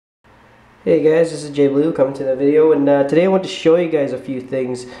Hey guys, this is Jay Blue coming to the video, and today I want to show you guys a few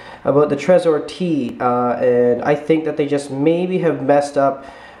things about the Trezor T, and I think that they just maybe have messed up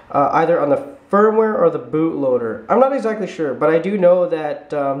either on the firmware or the bootloader. I'm not exactly sure, but I do know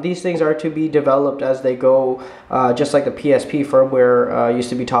that these things are to be developed as they go, just like the PSP firmware used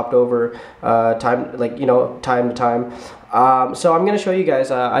to be topped over time to time. So I'm going to show you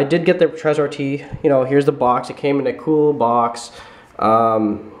guys. I did get the Trezor T. Here's the box. It came in a cool box.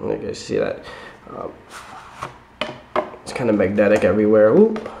 You guys see that? It's kind of magnetic everywhere.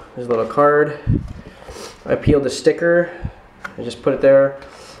 Oop, there's a little card. I peeled the sticker. I just put it there.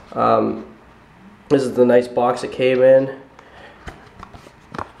 This is the nice box it came in.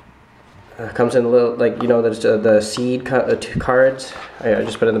 Comes in a little, there's the seed two cards. I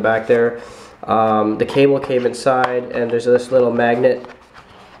just put it in the back there. The cable came inside, and there's this little magnet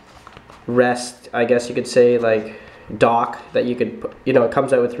rest, I guess you could say, dock that you could put, it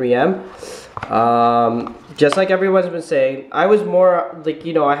comes out with 3M. Just like everyone's been saying, I was more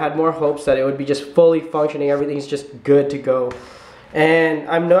I had more hopes that it would be just fully functioning, everything's just good to go. And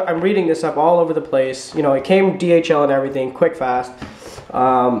I'm reading this up all over the place. It came DHL and everything, quick, fast.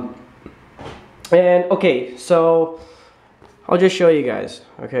 And okay, so I'll just show you guys,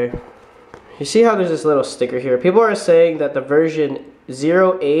 okay? You see how there's this little sticker here? People are saying that the version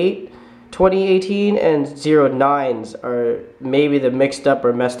 08 2018 and 09s are maybe the mixed up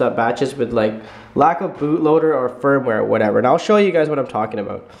or messed up batches with lack of bootloader or firmware or whatever. And I'll show you guys what I'm talking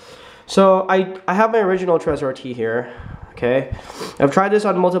about. So I have my original Trezor T here, okay? I've tried this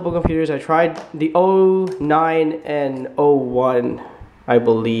on multiple computers. I tried the 09 and 01, I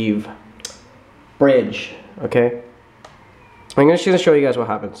believe, bridge, okay? I'm just gonna show you guys what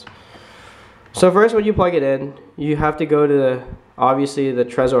happens. So first, when you plug it in, you have to go to obviously the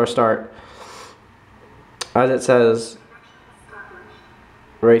Trezor start, as it says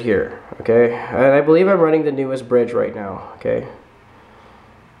right here, okay? And I believe I'm running the newest bridge right now, okay?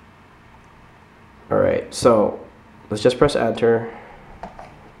 Alright, so let's just press enter,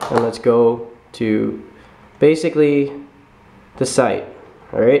 and let's go to basically the site,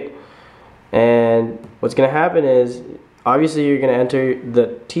 alright? And what's gonna happen is, obviously you're gonna enter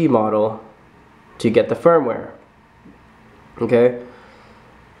the T model to get the firmware. Okay,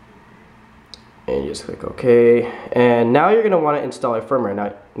 and you just click OK, and now you're going to want to install a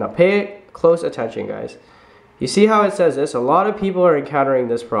firmware. Now pay close attention, guys. You see how it says this? A lot of people are encountering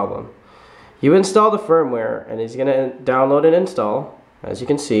this problem. You install the firmware, and it's going to download and install. As you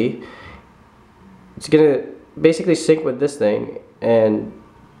can see, it's going to basically sync with this thing and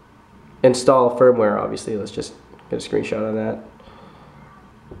install firmware. Obviously, let's just get a screenshot of that.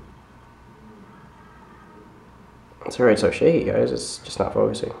 It's alright, so shaky, guys. It's just not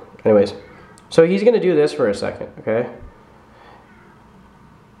focusing. Anyways, so he's going to do this for a second, okay?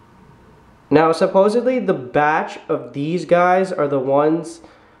 Now, supposedly the batch of these guys are the ones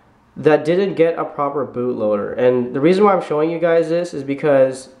that didn't get a proper bootloader. And the reason why I'm showing you guys this is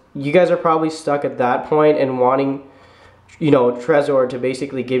because you guys are probably stuck at that point and wanting, Trezor to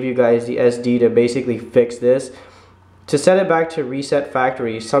basically give you guys the SD to basically fix this. To set it back to reset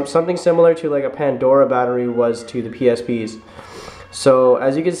factory, something similar to like a Pandora battery was to the PSPs. So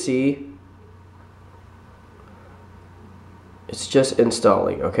as you can see, it's just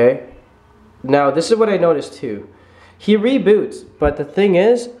installing, okay? Now this is what I noticed too. He reboots, but the thing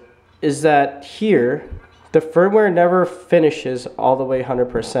is that here, the firmware never finishes all the way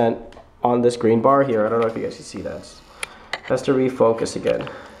 100% on this green bar here. I don't know if you guys can see that. Has to refocus again.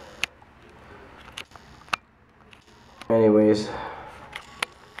 Anyways,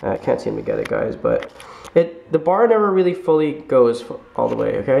 I can't seem to get it, guys, but the bar never really fully goes all the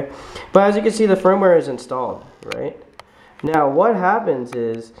way, okay? But as you can see, the firmware is installed, right? Now what happens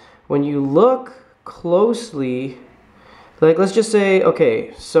is when you look closely, let's just say,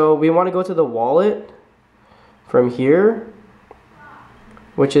 okay, so we want to go to the wallet from here,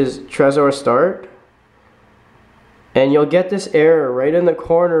 which is Trezor start, and you'll get this error right in the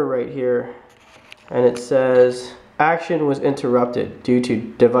corner right here, and it says action was interrupted due to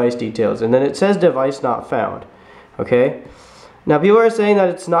device details, and then it says device not found, okay? Now people are saying that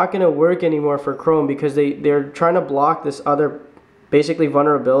it's not going to work anymore for Chrome because they're trying to block this other basically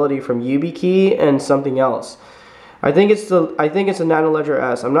vulnerability from yubikey and something else. I think it's a NanoLedger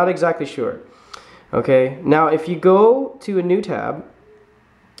S. I'm not exactly sure. Okay, now if you go to a new tab,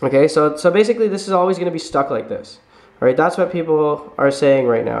 okay, so basically this is always going to be stuck like this. Right, that's what people are saying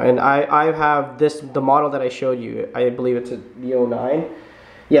right now, and I have the model that I showed you. I believe it's the 09.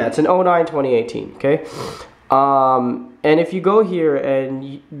 Yeah, it's an 09 2018. Okay, And if you go here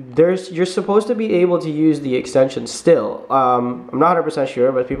and you're supposed to be able to use the extension still. I'm not 100%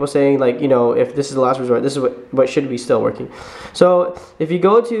 sure, but people saying like, you know, if this is the last resort, this is what should be still working. So if you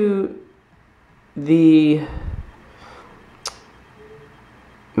go to the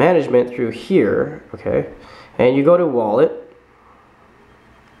management through here, okay, and you go to wallet,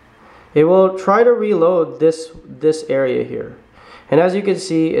 it will try to reload this area here. And as you can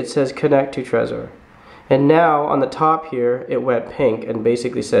see, it says connect to Trezor. And now on the top here, it went pink and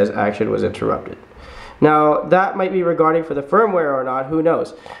basically says action was interrupted. Now that might be regarding for the firmware or not, who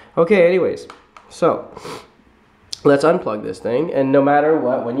knows. Okay, anyways, so let's unplug this thing, and no matter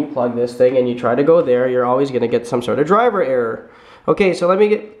what, when you plug this thing and you try to go there, you're always going to get some sort of driver error. Okay, so let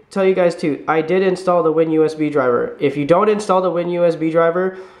me tell you guys too, I did install the WinUSB driver. If you don't install the WinUSB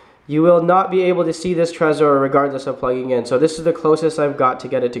driver, you will not be able to see this Trezor regardless of plugging in. So this is the closest I've got to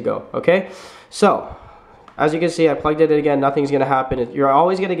get it to go, okay? So as you can see, I plugged it in again, nothing's going to happen. You're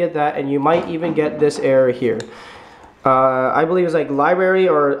always going to get that, and you might even get this error here. I believe it's like library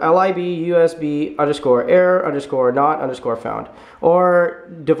or lib usb underscore error underscore not underscore found, or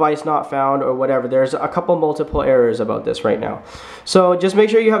device not found, or whatever. There's a couple multiple errors about this right now. So just make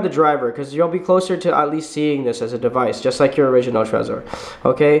sure you have the driver, because you'll be closer to at least seeing this as a device, just like your original Trezor.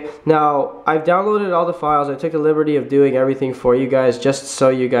 Okay, now I've downloaded all the files. I took the liberty of doing everything for you guys just so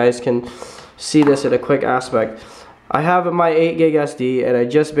you guys can see this in a quick aspect. I have my 8 gig SD, and I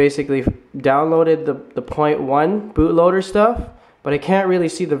just basically downloaded the 0.1 bootloader stuff, but I can't really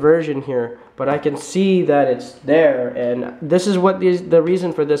see the version here, but I can see that it's there, and this is what the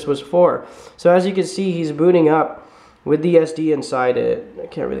reason for this was for. So as you can see, he's booting up with the SD inside it. I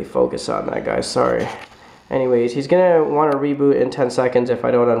can't really focus on that, guys, sorry. Anyways, he's gonna want to reboot in 10 seconds if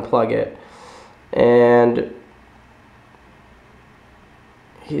I don't unplug it, and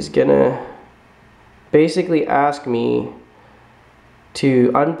he's gonna basically ask me to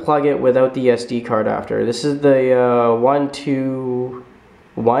unplug it without the SD card after. This is the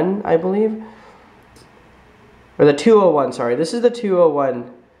 121, I believe, or the 201, sorry. This is the 201,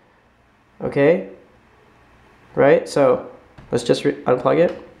 okay? Right, so let's just unplug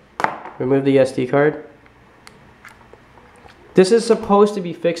it, remove the SD card. This is supposed to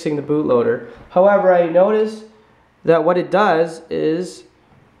be fixing the bootloader. However, I noticed that what it does is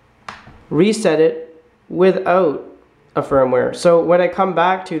reset it without a firmware. So when I come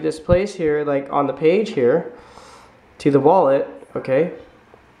back to this place here, like on the page here, to the wallet, okay,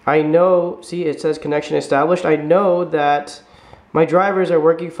 I know, see it says connection established. I know that my drivers are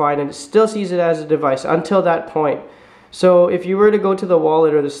working fine, and it still sees it as a device until that point. So if you were to go to the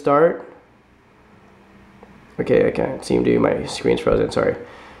wallet or the start, okay, I can't seem to, my screen's frozen, sorry.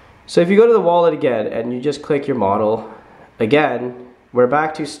 So if you go to the wallet again and you just click your model again, we're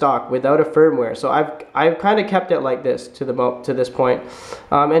back to stock without a firmware. So I've kind of kept it like this to this point.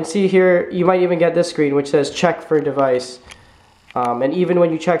 And see here, you might even get this screen which says check for device. And even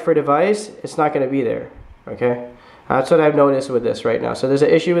when you check for device, it's not going to be there. Okay, that's what I've noticed with this right now. So there's an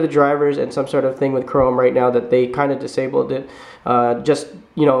issue with the drivers and some sort of thing with Chrome right now that they kind of disabled it just,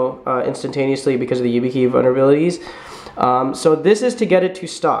 you know, instantaneously because of the yubikey vulnerabilities. So this is to get it to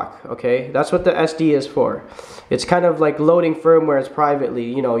stock, okay? That's what the SD is for. It's kind of like loading firmwares privately,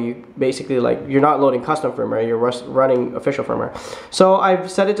 you know, you basically like, you're not loading custom firmware, you're running official firmware. So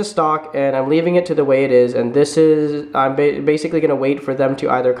I've set it to stock and I'm leaving it to the way it is, and this is, I'm basically going to wait for them to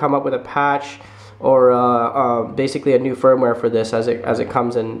either come up with a patch or basically a new firmware for this as it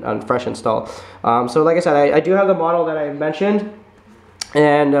comes in on fresh install. So like I said, I do have the model that I mentioned.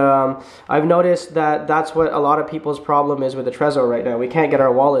 And I've noticed that that's what a lot of people's problem is with the Trezor right now. We can't get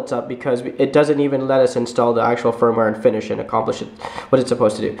our wallets up because it doesn't even let us install the actual firmware and finish and accomplish it, what it's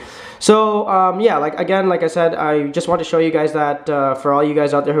supposed to do. So yeah, like I said, I just want to show you guys that for all you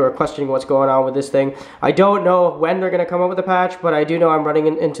guys out there who are questioning what's going on with this thing. I don't know when they're going to come up with a patch, but I do know I'm running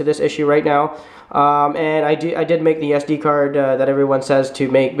into this issue right now. And I did make the SD card that everyone says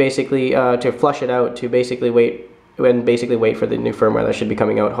to make, basically to flush it out, to basically wait for the new firmware that should be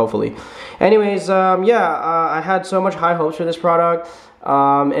coming out, hopefully. Anyways, yeah, I had so much high hopes for this product,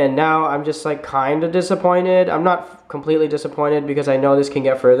 and now I'm just like kind of disappointed. I'm not completely disappointed because I know this can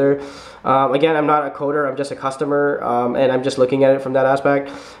get further. Again, I'm not a coder, I'm just a customer, and I'm just looking at it from that aspect,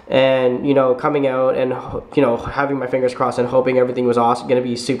 and you know, coming out and you know, having my fingers crossed and hoping everything was awesome, gonna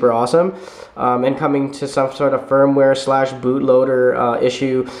be super awesome, and coming to some sort of firmware slash bootloader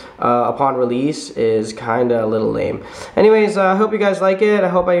issue upon release is kind of a little lame. Anyways, I hope you guys like it. I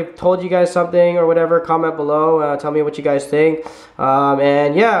hope I told you guys something or whatever. Comment below. below. Tell me what you guys think.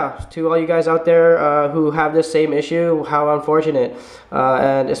 And yeah, to all you guys out there who have this same issue, how unfortunate.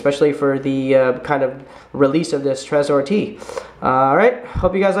 And especially for the kind of release of this Trezor T. Alright,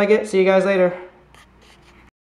 hope you guys like it. See you guys later.